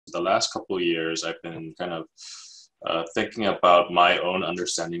the last couple of years, I've been kind of thinking about my own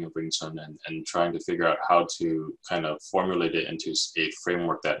understanding of Wing Chun and trying to figure out how to kind of formulate it into a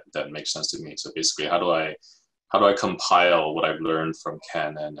framework that makes sense to me. So basically, how do I compile what I've learned from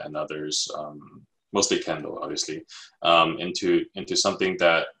Ken and others, mostly Ken though, obviously, into something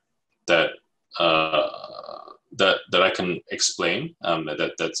that I can explain,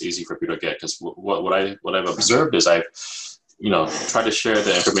 that's easy for people to get. Because what I've observed is I've try to share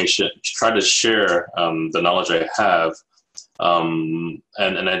the information, try to share the knowledge I have, and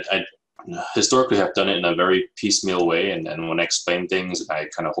I historically have done it in a very piecemeal way. And when I explain things, I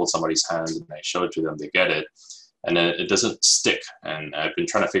kind of hold somebody's hand and I show it to them, they get it, and then it doesn't stick. And I've been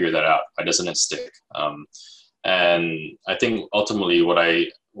trying to figure that out. Why doesn't it stick? And I think ultimately what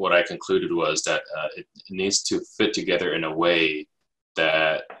I concluded was that it needs to fit together in a way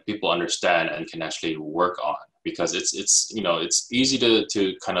that people understand and can actually work on. Because it's easy to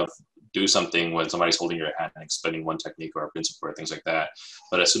kind of do something when somebody's holding your hand and explaining one technique or a principle or things like that.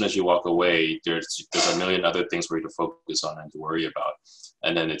 But as soon as you walk away, there's a million other things for you to focus on and to worry about.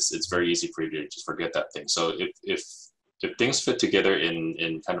 And then it's very easy for you to just forget that thing. So if things fit together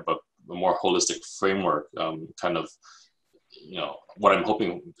in kind of a more holistic framework, what I'm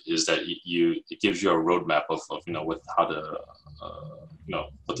hoping is that it gives you a roadmap of with how to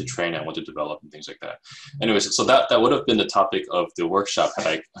what to train and what to develop and things like that. Anyways, so that would have been the topic of the workshop had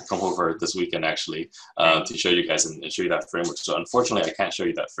I come over this weekend actually to show you guys and show you that framework. So unfortunately, I can't show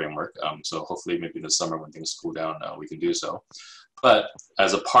you that framework. So hopefully, maybe in the summer when things cool down, we can do so. But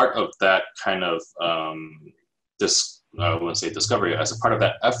as a part of that kind of I wouldn't say discovery, as a part of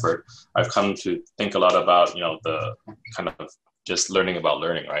that effort, I've come to think a lot about the kind of just learning about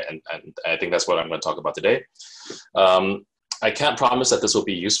learning, right? And I think that's what I'm going to talk about today. I can't promise that this will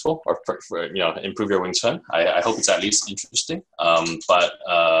be useful or for improve your Wing Chun. I hope it's at least interesting, but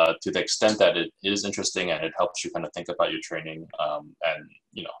to the extent that it is interesting and it helps you kind of think about your training,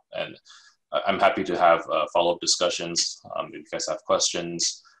 and I'm happy to have follow-up discussions if you guys have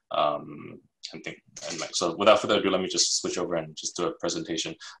questions. So without further ado, let me just switch over and just do a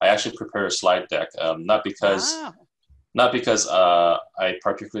presentation. I actually prepare a slide deck, not because I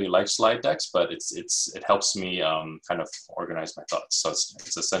particularly like slide decks, but it helps me kind of organize my thoughts. So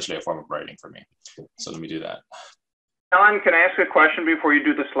it's essentially a form of writing for me. So let me do that. Alan, can I ask a question before you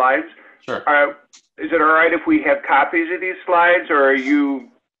do the slides? Sure. Is it all right if we have copies of these slides, or are you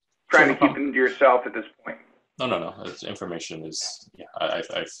trying to keep them to yourself at this point? No. It's information is sure.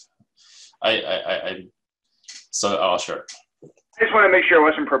 I just want to make sure it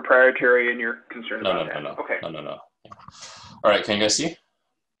wasn't proprietary and you're concerned about that. No. Okay. No. All right, can you guys see?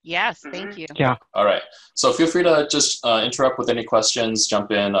 Yes, thank you. Yeah. All right. So feel free to just interrupt with any questions,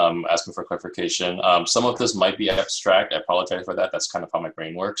 jump in, ask me for clarification. Some of this might be abstract. I apologize for that. That's kind of how my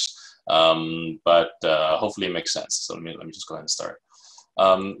brain works. But hopefully it makes sense. So let me just go ahead and start.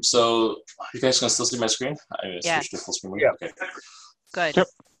 So you guys can still see my screen? I switched to full screen. Yeah. Okay. Good. Yep.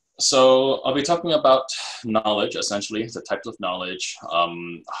 So I'll be talking about knowledge, essentially, the types of knowledge,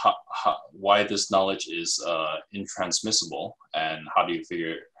 why this knowledge is intransmissible, and how do you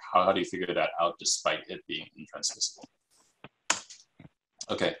figure that out despite it being intransmissible.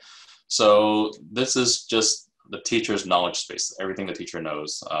 Okay, so this is just the teacher's knowledge space, everything the teacher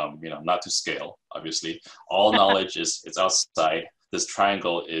knows, not to scale, obviously. All knowledge is outside. This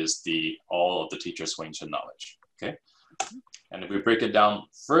triangle is all of the teacher's Wing Chun knowledge, okay? And if we break it down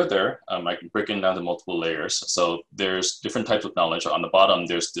further, I can break it down to multiple layers. So there's different types of knowledge. On the bottom,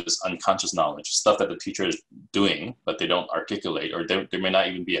 there's this unconscious knowledge, stuff that the teacher is doing, but they don't articulate, or they may not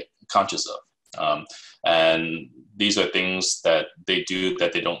even be conscious of. And these are things that they do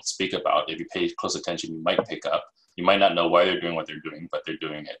that they don't speak about. If you pay close attention, you might pick up. You might not know why they're doing what they're doing, but they're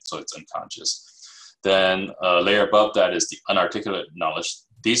doing it, so it's unconscious. Then a layer above that is the unarticulate knowledge.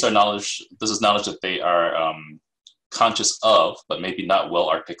 This is knowledge that they are conscious of, but maybe not well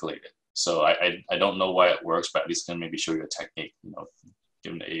articulated. So I don't know why it works, but at least I can maybe show you a technique.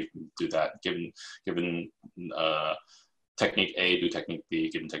 Given A, do that. Given technique A, do technique B.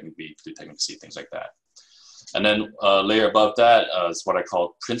 Given technique B, do technique C. Things like that. And then layer above that is what I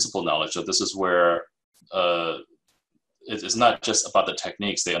call principle knowledge. So this is where it's not just about the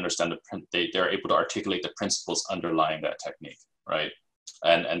techniques. They understand they're able to articulate the principles underlying that technique, right?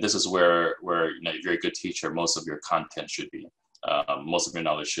 And this is where if you're a good teacher, most of your content should be, most of your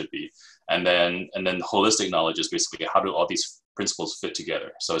knowledge should be. And then holistic knowledge is basically how do all these principles fit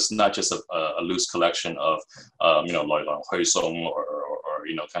together. So it's not just a loose collection of Hui Song or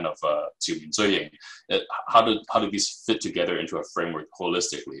kind of how do these fit together into a framework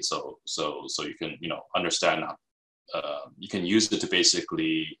holistically? So you can understand you can use it to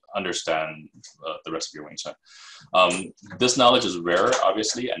basically understand the rest of your Wing Chun. This knowledge is rare,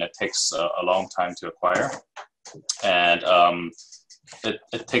 obviously, and it takes a long time to acquire. And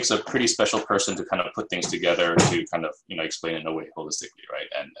it takes a pretty special person to kind of put things together to kind of, explain it in a way holistically, right?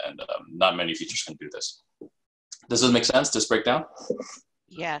 And not many teachers can do this. Does this make sense, this breakdown?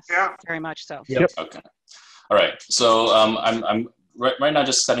 Yes, Yeah. very much so. Yep. Okay. All right. So I'm right now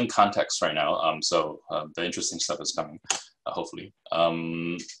just setting context right now. The interesting stuff is coming, hopefully.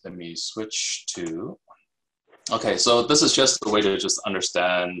 Let me switch to. Okay, so this is just a way to just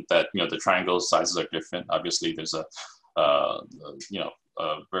understand that the triangle sizes are different. Obviously, there's a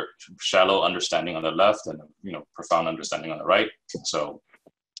very shallow understanding on the left and profound understanding on the right. So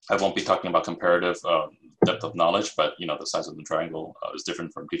I won't be talking about comparative depth of knowledge, but the size of the triangle is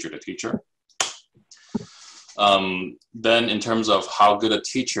different from teacher to teacher. Then in terms of how good a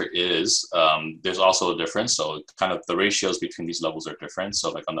teacher is, there's also a difference. So kind of the ratios between these levels are different.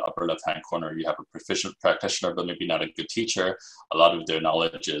 So like on the upper left-hand corner, you have a proficient practitioner, but maybe not a good teacher. A lot of their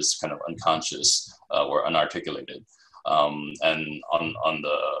knowledge is kind of unconscious or unarticulated. And on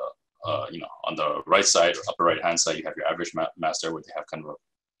the right side, upper right-hand side, you have your average master where they have kind of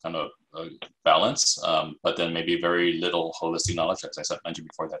a balance, but then maybe very little holistic knowledge. As I said, mentioned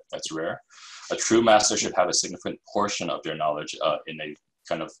before, that's rare. A true master should have a significant portion of their knowledge in a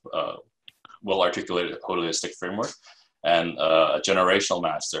kind of well-articulated holistic framework. And a generational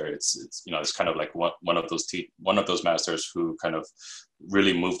master, it's kind of like one of those masters who kind of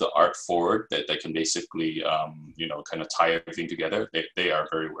really move the art forward. That they can basically kind of tie everything together. They are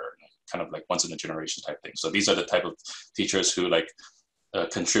very rare, kind of like once in a generation type thing. So these are the type of teachers who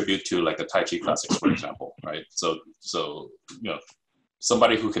contribute to like the Tai Chi classics, for example, right? So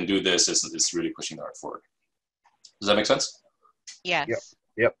somebody who can do this is really pushing the art forward. Does that make sense? Yes.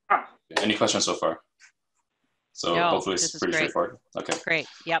 Yep. Any questions so far? So No, hopefully this it's is pretty great. straightforward. Okay. Great.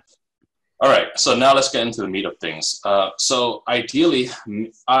 Yep. All right. So now let's get into the meat of things. So ideally,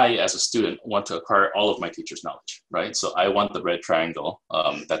 I, as a student, want to acquire all of my teacher's knowledge, right? So I want the red triangle.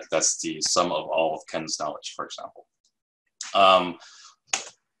 That's the sum of all of Ken's knowledge, for example.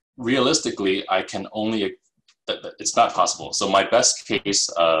 Realistically, I can only, it's not possible. So my best case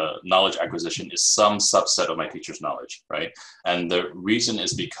knowledge acquisition is some subset of my teacher's knowledge, right? And the reason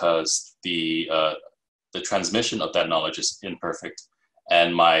is because the transmission of that knowledge is imperfect,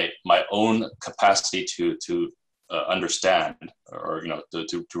 and my own capacity to understand or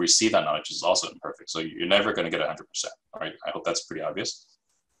to receive that knowledge is also imperfect. So you're never going to get 100%. All right, I hope that's pretty obvious.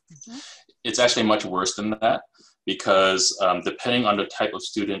 Mm-hmm. It's actually much worse than that, because depending on the type of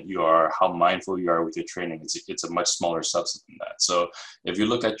student you are, how mindful you are with your training, it's a much smaller subset than that. So if you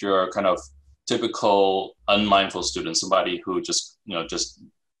look at your kind of typical unmindful student, somebody who just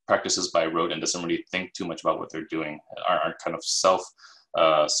practices by rote and doesn't really think too much about what they're doing, are kind of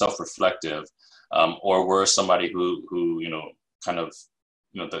self-reflective, or we're somebody who the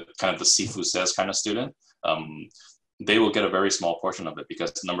Sifu says kind of student, they will get a very small portion of it,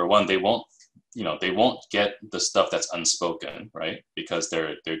 because number one, they won't get the stuff that's unspoken, right? Because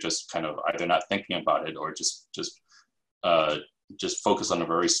they're just kind of either not thinking about it or just focus on a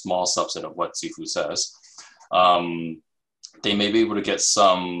very small subset of what Sifu says. They may be able to get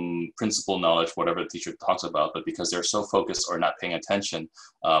some principle knowledge, whatever the teacher talks about, but because they're so focused or not paying attention,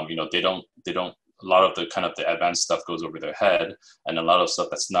 they don't. A lot of the advanced stuff goes over their head, and a lot of stuff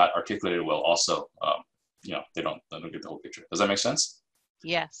that's not articulated well also, they don't get the whole picture. Does that make sense?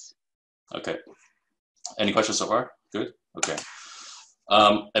 Yes. Okay. Any questions so far? Good. Okay.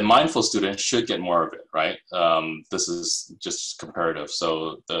 A mindful student should get more of it, right? This is just comparative.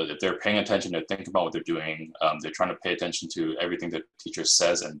 So if they're paying attention, they're thinking about what they're doing, they're trying to pay attention to everything the teacher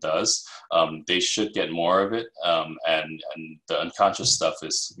says and does, they should get more of it. And the unconscious stuff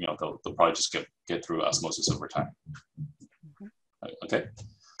is, they'll probably just get through osmosis over time. Okay.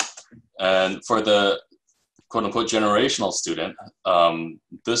 And for the quote unquote generational student,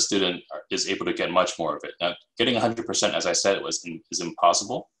 this student is able to get much more of it. Now, getting 100%, as I said, is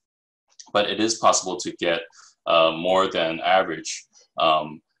impossible, but it is possible to get more than average.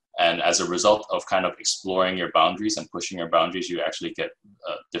 And as a result of kind of exploring your boundaries and pushing your boundaries, you actually get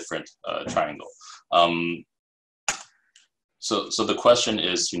a different triangle. So the question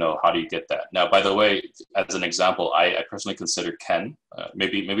is, how do you get that? Now, by the way, as an example, I personally consider Ken,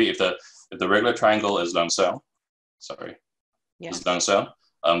 maybe if the regular triangle is NEWCSA, sorry, Yes. is NEWCSA,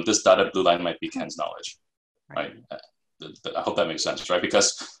 this dotted blue line might be Ken's knowledge, right? I hope that makes sense, right?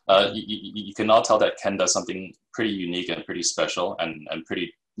 Because you can all tell that Ken does something pretty unique and pretty special and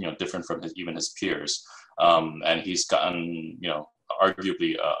pretty different from even his peers, and he's gotten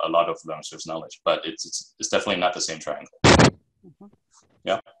arguably a lot of youngsters' knowledge, but it's definitely not the same triangle. Mhm.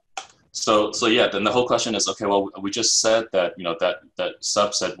 Yeah. So yeah, then the whole question is, okay, well, we just said that, you know, that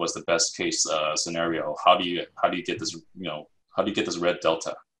subset was the best case scenario. How do you get this, you know, how do you get this red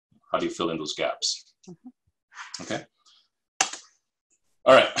delta? How do you fill in those gaps? Okay.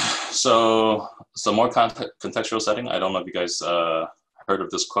 All right. So more contextual setting. I don't know if you guys heard of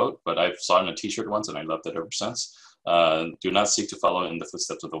this quote, but I saw it in a T-shirt once, and I loved it ever since. Do not seek to follow in the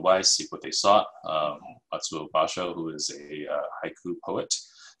footsteps of the wise. Seek what they sought. Matsuo Basho, who is a haiku poet.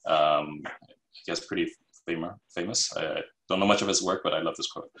 I guess pretty famous. I don't know much of his work, but I love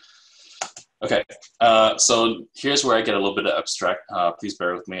this quote. Okay, so here's where I get a little bit of abstract. Please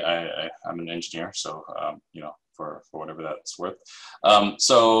bear with me. I'm an engineer, so you know, for whatever that's worth.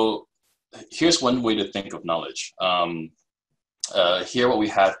 So here's one way to think of knowledge. Here what we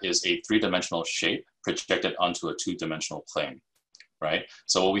have is a three-dimensional shape projected onto a two-dimensional plane, right?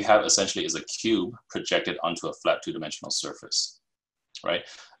 So what we have essentially is a cube projected onto a flat two-dimensional surface, right?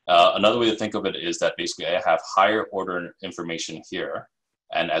 Another way to think of it is that basically I have higher order information here,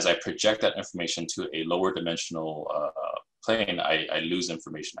 and as I project that information to a lower dimensional plane, I lose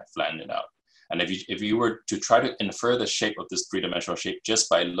information, I flatten it out. And if you were to try to infer the shape of this three-dimensional shape just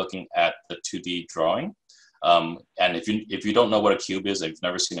by looking at the 2D drawing, and if you don't know what a cube is, if you've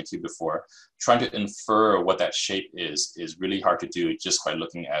never seen a cube before, trying to infer what that shape is really hard to do just by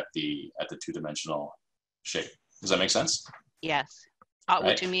looking at the two-dimensional shape. Does that make sense? Yes. Right?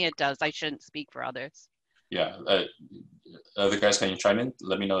 Well, to me it does. I shouldn't speak for others. Yeah. Other guys, can you chime in?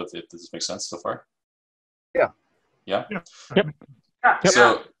 Let me know if this makes sense so far. Yeah. Yeah. Yep.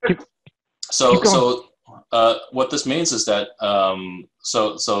 So Keep so what this means is that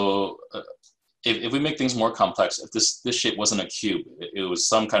if we make things more complex, if this shape wasn't a cube, it was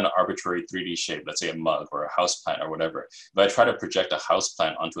some kind of arbitrary 3D shape, let's say a mug or a house plant or whatever. If I try to project a house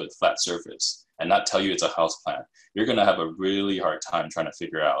plant onto a flat surface and not tell you it's a house plant, you're going to have a really hard time trying to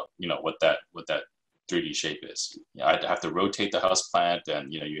figure out, you know, what that 3D shape is. You know, I'd have to rotate the house plant,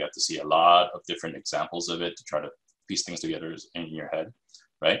 and you know, you have to see a lot of different examples of it to try to piece things together in your head,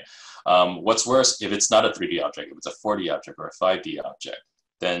 right? What's worse, if it's not a 3D object, if it's a 4D object or a 5D object,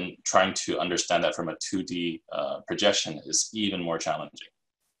 then trying to understand that from a 2D projection is even more challenging,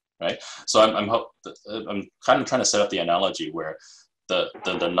 right? So I'm kind of trying to set up the analogy where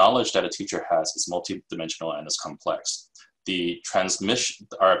the knowledge that a teacher has is multidimensional and is complex. The transmission,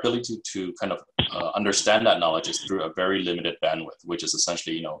 our ability to kind of understand that knowledge is through a very limited bandwidth, which is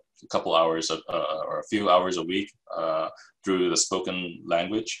essentially, you know, a couple hours or a few hours a week through the spoken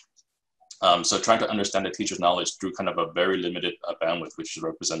language. So trying to understand the teacher's knowledge through kind of a very limited bandwidth, which is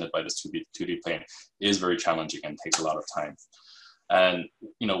represented by this 2D plane, is very challenging and takes a lot of time. And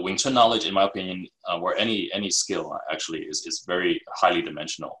you know, Wing Chun knowledge, in my opinion, or any skill actually is very highly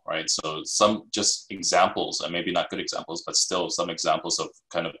dimensional, right? So some just examples, and maybe not good examples, but still some examples of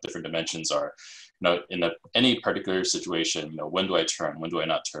kind of different dimensions are, you know, in any particular situation, you know, when do I turn? When do I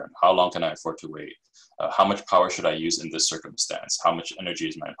not turn? How long can I afford to wait? How much power should I use in this circumstance? How much energy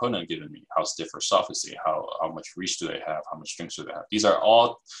is my opponent giving me? How stiff or soft is he? How much reach do they have? How much strength do they have? These are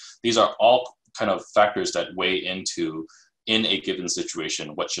all kind of factors that weigh into, in a given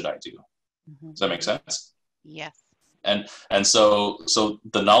situation, what should I do? Does that make sense? Yes. And so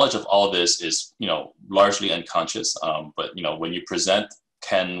the knowledge of all of this is, you know, largely unconscious. But you know, when you present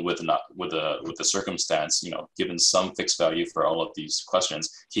Ken with a circumstance, you know, given some fixed value for all of these questions,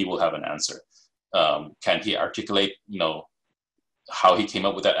 he will have an answer. Can he articulate, you know, how he came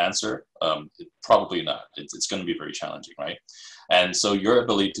up with that answer? Probably not. It's going to be very challenging, right? And so your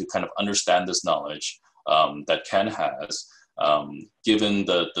ability to kind of understand this knowledge that Ken has, given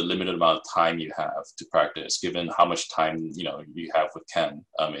the limited amount of time you have to practice, given how much time, you know, you have with Ken,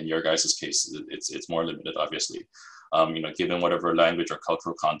 in your guys' case, it's more limited, obviously. You know, given whatever language or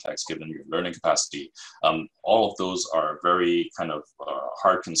cultural context, given your learning capacity, all of those are very kind of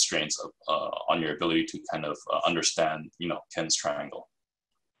hard constraints on your ability to kind of understand, you know, Ken's triangle.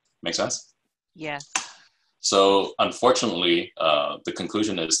 Make sense? Yes. So unfortunately, the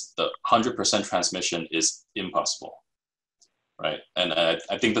conclusion is the 100% transmission is impossible, right? And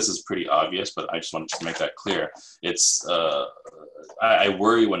I think this is pretty obvious, but I just wanted to make that clear. It's I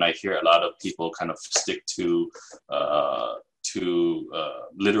worry when I hear a lot of people kind of stick to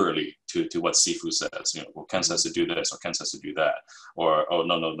literally to what Sifu says. You know, well, Ken says to do this, or Ken says to do that, or oh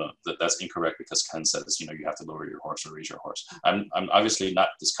no, that's incorrect because Ken says, you know, you have to lower your horse or raise your horse. I'm obviously not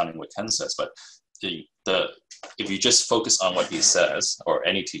discounting what Ken says, but if you just focus on what he says, or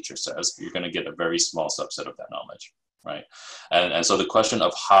any teacher says, you're going to get a very small subset of that knowledge, right? And so the question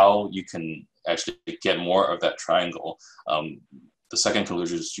of how you can actually get more of that triangle, the second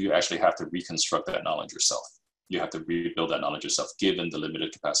conclusion is you actually have to reconstruct that knowledge yourself. You have to rebuild that knowledge yourself, given the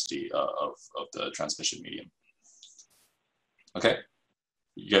limited capacity of the transmission medium. Okay,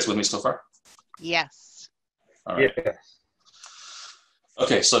 you guys with me so far? Yes. All right. Yeah.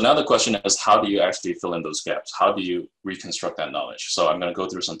 Okay, so now the question is, how do you actually fill in those gaps? How do you reconstruct that knowledge? So I'm going to go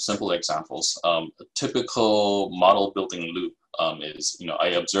through some simple examples. A typical model building loop is, I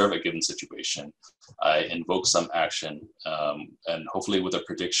observe a given situation, I invoke some action, and hopefully with a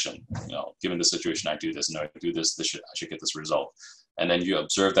prediction, given the situation, I do this, and if I do this, I should get this result. And then you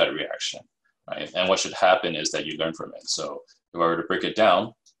observe that reaction, right? And what should happen is that you learn from it. So if I were to break it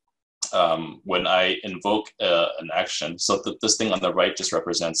down, when I invoke an action, so this thing on the right just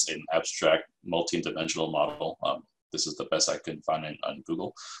represents an abstract multi-dimensional model. This is the best I could find on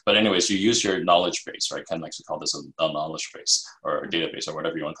Google. But anyways, you use your knowledge base, right? Ken likes to call this a knowledge base or a database or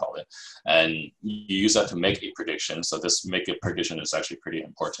whatever you want to call it. And you use that to make a prediction. So this make a prediction is actually pretty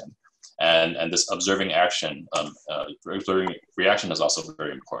important. And this observing action, observing reaction is also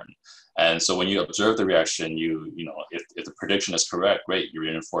very important. And so when you observe the reaction, if the prediction is correct, great, you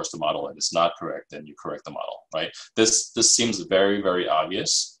reinforce the model. And it's not correct, then you correct the model, right? This seems very, very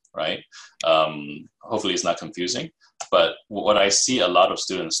obvious, right? Hopefully it's not confusing. But what I see a lot of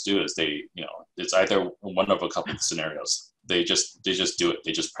students do is it's either one of a couple of scenarios. They just do it.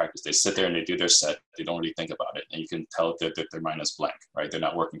 They just practice. They sit there and they do their set. They don't really think about it. And you can tell that their mind is blank, right? They're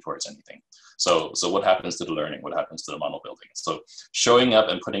not working towards anything. So what happens to the learning? What happens to the model building? So showing up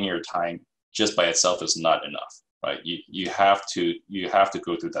and putting your time just by itself is not enough, right? You have to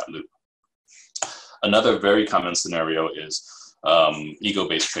go through that loop. Another very common scenario is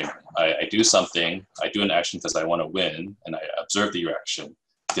ego-based training. I do something, I do an action because I want to win, and I observe the reaction.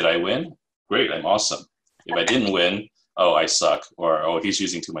 Did I win? Great, I'm awesome. If I didn't win, oh, I suck, or oh, he's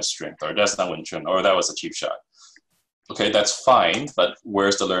using too much strength, or that's not Wing Chun, or that was a cheap shot. Okay, that's fine, but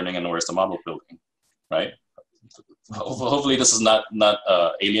where's the learning and where's the model building, right? Hopefully this is not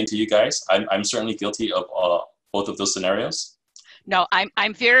alien to you guys. I'm certainly guilty of both of those scenarios. No,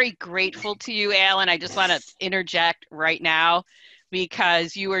 I'm very grateful to you, Alan. I just want to interject right now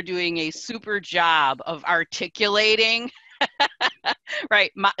because you are doing a super job of articulating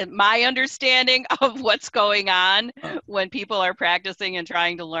right my understanding of what's going on when people are practicing and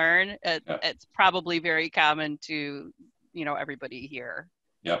trying to learn. It's probably very common to everybody here.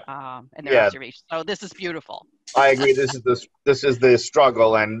 Yeah. And their observations. So this is beautiful. I agree. This is the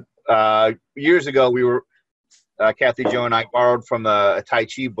struggle. And years ago, we were Kathy Jo and I borrowed from a Tai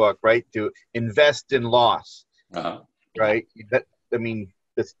Chi book, right? To invest in loss, right?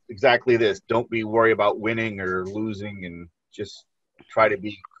 That's exactly this. Don't be worried about winning or losing, and just try to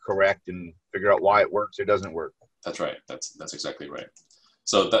be correct and figure out why it works or doesn't work. That's right. That's exactly right.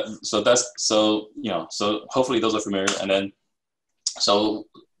 So hopefully those are familiar. And then so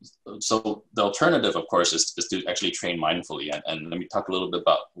the alternative, of course, is to actually train mindfully. And let me talk a little bit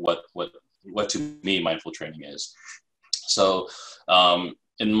about what to me mindful training is. So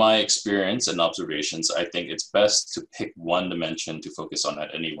in my experience and observations, I think it's best to pick one dimension to focus on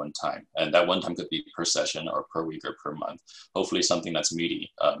at any one time. And that one time could be per session or per week or per month, hopefully something that's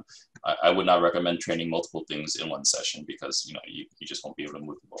meaty. I would not recommend training multiple things in one session because you just won't be able to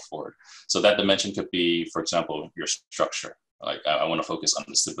move the ball forward. So that dimension could be, for example, your structure. Like I want to focus on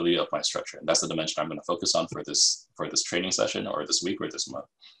the stability of my structure. And that's the dimension I'm going to focus on for this training session or this week or this month.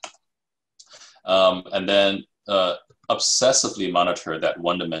 And then obsessively monitor that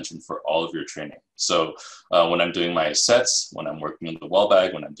one dimension for all of your training. So when I'm doing my sets, when I'm working on the wall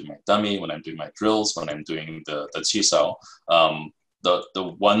bag, when I'm doing my dummy, when I'm doing my drills, when I'm doing the qisao, the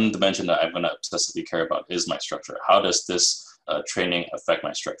one dimension that I'm going to obsessively care about is my structure. How does this training affect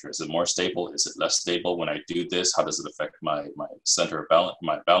my structure? Is it more stable? Is it less stable? When I do this, how does it affect my center of balance,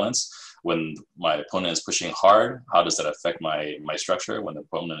 my balance? When my opponent is pushing hard, how does that affect my structure? When the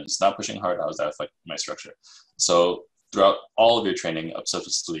opponent is not pushing hard, how does that affect my structure? So throughout all of your training,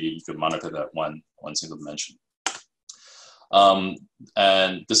 obsessively, you can monitor that one single dimension.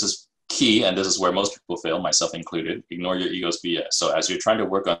 And this is key, and this is where most people fail, myself included. Ignore your ego's BS. So as you're trying to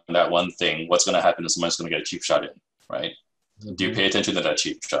work on that one thing, what's going to happen is someone's going to get a cheap shot in, right? Mm-hmm. Do you pay attention to that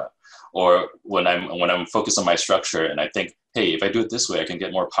cheap shot? Or when I'm focused on my structure and I think, hey, if I do it this way, I can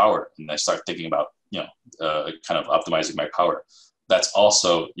get more power, and I start thinking about kind of optimizing my power. That's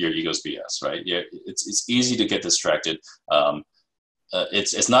also your ego's BS, right? Yeah, it's easy to get distracted.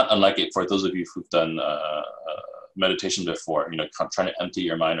 It's not unlike it for those of you who've done meditation before. Trying to empty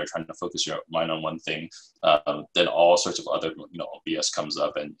your mind or trying to focus your mind on one thing, then all sorts of other BS comes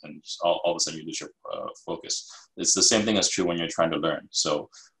up, and all of a sudden you lose your focus. It's the same thing as true when you're trying to learn. So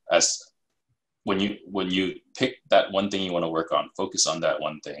as when you pick that one thing you want to work on, focus on that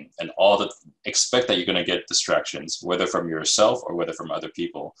one thing, and expect that you're going to get distractions, whether from yourself or whether from other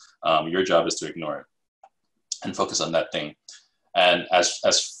people. Your job is to ignore it and focus on that thing. And as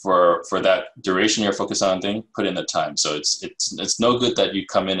for that duration you're focused on thing, put in the time. So it's no good that you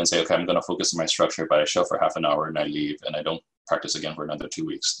come in and say, okay, I'm going to focus on my structure, but I show for half an hour and I leave and I don't practice again for another 2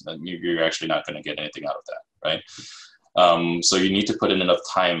 weeks. Then you're actually not going to get anything out of that, right? So you need to put in enough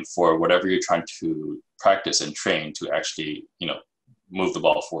time for whatever you're trying to practice and train to actually, move the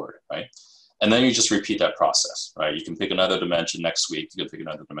ball forward, right? And then you just repeat that process, right? You can pick another dimension next week. You can pick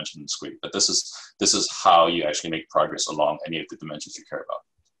another dimension this week. But this is how you actually make progress along any of the dimensions you care about.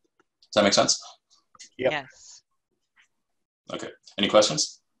 Does that make sense? Yep. Yes. Okay. Any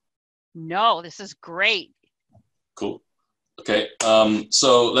questions? No, this is great. Cool. Okay.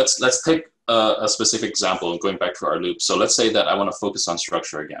 So let's take a specific example, going back to our loop. So let's say that I want to focus on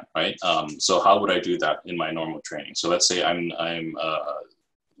structure again, right? So how would I do that in my normal training? So let's say I'm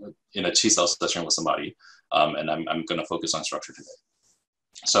in a chi-style session with somebody, and I'm going to focus on structure today.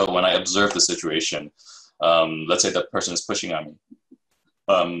 So when I observe the situation, let's say that person is pushing on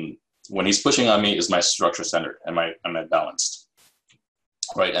me. When he's pushing on me, is my structure centered? Am I balanced?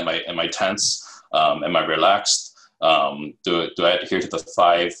 Right? Am I tense? Am I relaxed? Do I adhere to the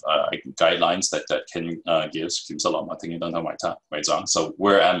 5 guidelines that Ken gives? Right? So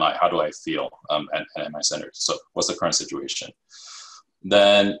where am I? How do I feel? And am I centered? So what's the current situation?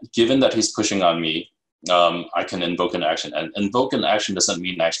 Then, given that he's pushing on me, I can invoke an action. And invoke an action doesn't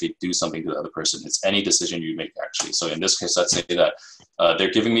mean actually do something to the other person. It's any decision you make, actually. So in this case, let's say that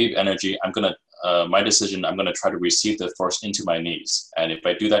they're giving me energy. My decision, I'm going to try to receive the force into my knees. And if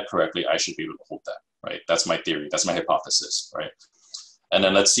I do that correctly, I should be able to hold that, right? That's my theory. That's my hypothesis, right? And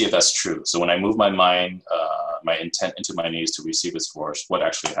then let's see if that's true. So when I move my mind, my intent into my knees to receive its force, what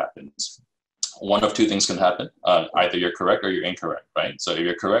actually happens? One of 2 things can happen. Either you're correct or you're incorrect, right? So if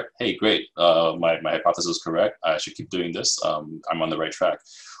you're correct, hey, great, my hypothesis is correct. I should keep doing this. I'm on the right track.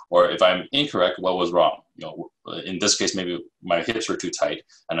 Or if I'm incorrect, what was wrong? In this case, maybe my hips were too tight,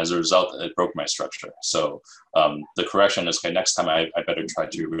 and as a result, it broke my structure. So the correction is, okay, next time I better try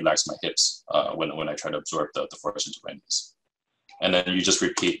to relax my hips when I try to absorb the force into my knees. And then you just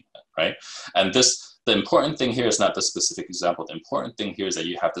repeat, right? And the important thing here is not the specific example. The important thing here is that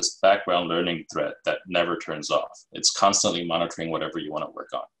you have this background learning thread that never turns off. It's constantly monitoring whatever you want to work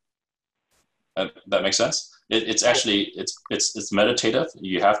on. That makes sense? It's actually, it's meditative.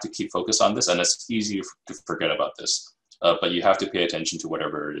 You have to keep focus on this, and it's easy to forget about this. But you have to pay attention to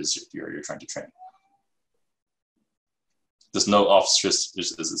whatever it is you're trying to train. There's no off switch.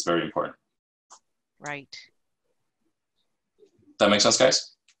 It's very important. Right. That makes sense,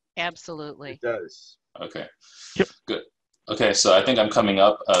 guys? Absolutely. It does. Okay. Yep. Good. Okay, so I think I'm coming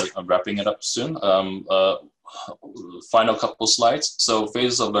up. I'm wrapping it up soon. Final couple slides. So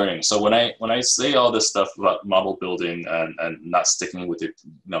phases of learning. So when I say all this stuff about model building and not sticking with it,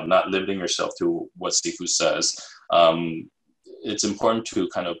 not limiting yourself to what Sifu says, it's important to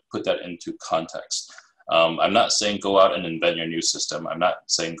kind of put that into context. I'm not saying go out and invent your new system. I'm not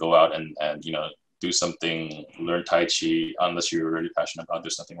saying go out and do something, learn Tai Chi, unless you're really passionate about it.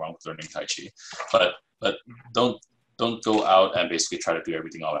 There's nothing wrong with learning Tai Chi. But don't go out and basically try to do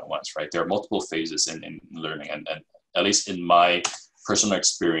everything all at once, right? There are multiple phases in learning. And at least in my personal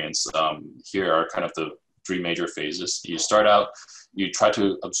experience, here are kind of the 3 major phases. You start out, you try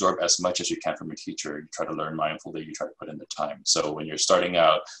to absorb as much as you can from your teacher. You try to learn mindfully, you try to put in the time. So when you're starting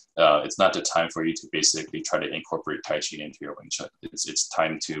out, it's not the time for you to basically try to incorporate Tai Chi into your Wing Chun. It's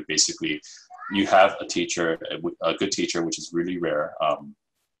time to basically, you have a teacher, a good teacher, which is really rare.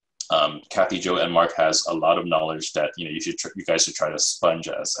 Kathy, Joe, and Mark has a lot of knowledge that you guys should try to sponge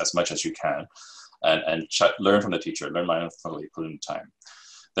as much as you can, and learn from the teacher, learn mindfully, put in time.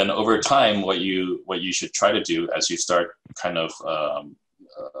 Then over time, what you should try to do as you start kind of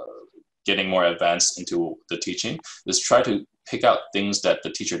getting more advanced into the teaching is try to pick out things that the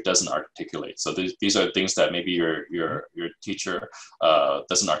teacher doesn't articulate. So these are things that maybe your teacher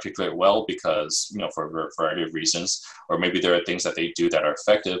doesn't articulate well because for a variety of reasons, or maybe there are things that they do that are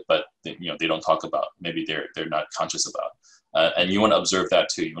effective, but they don't talk about. Maybe they're not conscious about, and you want to observe that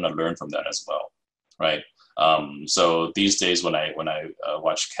too. You want to learn from that as well, right? So these days when I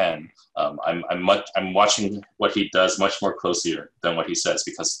watch Ken, I'm watching what he does much more closely than what he says,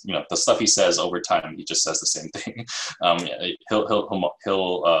 because the stuff he says over time, he just says the same thing.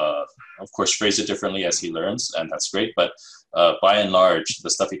 He'll of course phrase it differently as he learns, and that's great. But by and large, the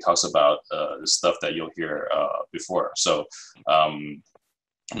stuff he talks about is stuff that you'll hear before. So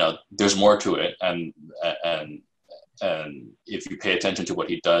there's more to it, and if you pay attention to what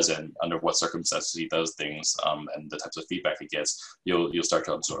he does and under what circumstances he does things, and the types of feedback he gets, you'll start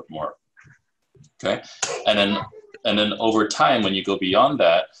to absorb more. Okay, and then over time, when you go beyond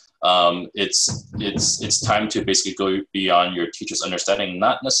that, it's time to basically go beyond your teacher's understanding,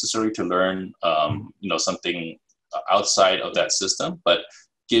 not necessarily to learn something outside of that system, but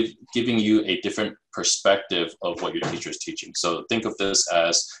giving you a different perspective of what your teacher is teaching. So think of this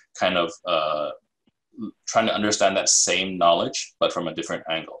as kind of trying to understand that same knowledge, but from a different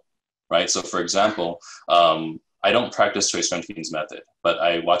angle, right? So for example, I don't practice Choi Sun-Keen's method, but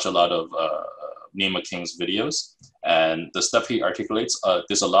I watch a lot of Nima King's videos, and the stuff he articulates,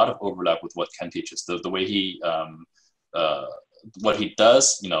 there's a lot of overlap with what Ken teaches. The way he, what he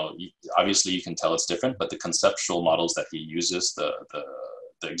does, obviously you can tell it's different, but the conceptual models that he uses,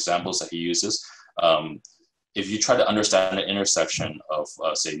 the examples that he uses, if you try to understand the intersection of,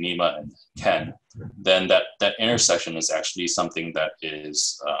 say, Nima and Ken, then that intersection is actually something that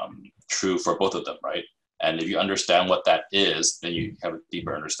is true for both of them, right? And if you understand what that is, then you have a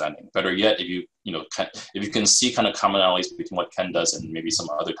deeper understanding. Better yet, if you can see kind of commonalities between what Ken does and maybe some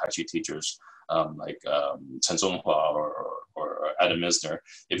other Tai Chi teachers, like Chen Zonghua or Adam Misner,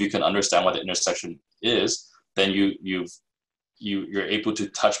 if you can understand what the intersection is, then you're able to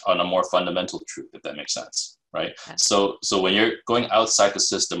touch on a more fundamental truth, if that makes sense, right? Yeah. So when you're going outside the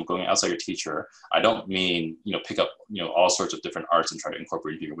system, going outside your teacher, I don't mean, pick up, all sorts of different arts and try to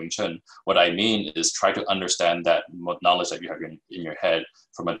incorporate into your Wing Chun. What I mean is try to understand that knowledge that you have in your head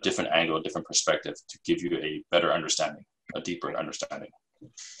from a different angle, a different perspective, to give you a better understanding, a deeper understanding.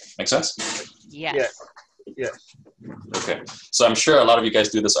 Make sense? Yes. Yes. Okay, so I'm sure a lot of you guys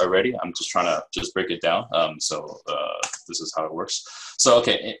do this already. I'm just trying to break it down. This is how it works. So,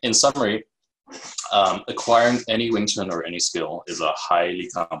 okay, in summary, acquiring any Wing Chun or any skill is a highly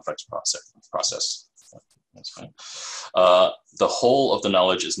complex process. That's fine. The whole of the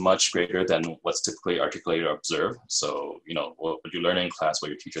knowledge is much greater than what's typically articulated or observed. So, what you learn in class, what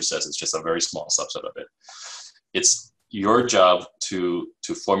your teacher says, is just a very small subset of it. It's your job to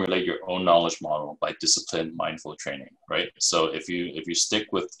formulate your own knowledge model by disciplined, mindful training, right? So if you stick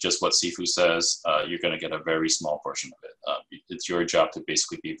with just what Sifu says, you're going to get a very small portion of it. It's your job to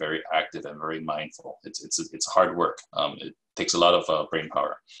basically be very active and very mindful. It's hard work. It takes a lot of brain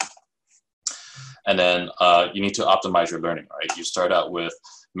power. And then you need to optimize your learning, right? You start out with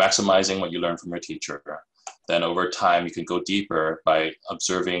maximizing what you learn from your teacher. Then over time, you can go deeper by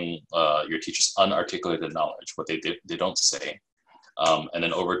observing your teacher's unarticulated knowledge, what they don't say. And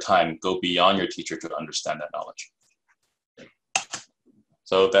then over time, go beyond your teacher to understand that knowledge.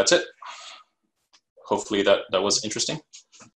 So that's it. Hopefully that was interesting.